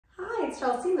it's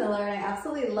Chelsea Miller, and I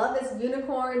absolutely love this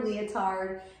unicorn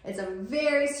leotard. It's a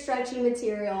very stretchy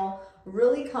material,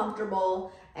 really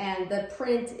comfortable, and the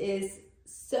print is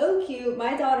so cute.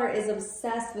 My daughter is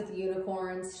obsessed with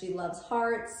unicorns. She loves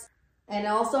hearts, and it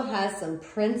also has some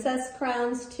princess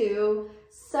crowns too.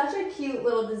 Such a cute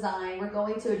little design. We're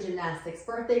going to a gymnastics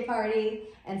birthday party,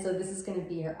 and so this is gonna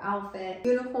be her outfit.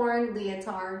 Unicorn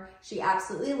leotard. She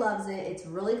absolutely loves it. It's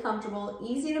really comfortable,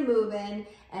 easy to move in,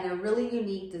 and a really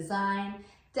unique design.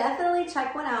 Definitely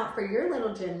check one out for your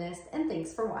little gymnast, and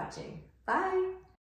thanks for watching. Bye.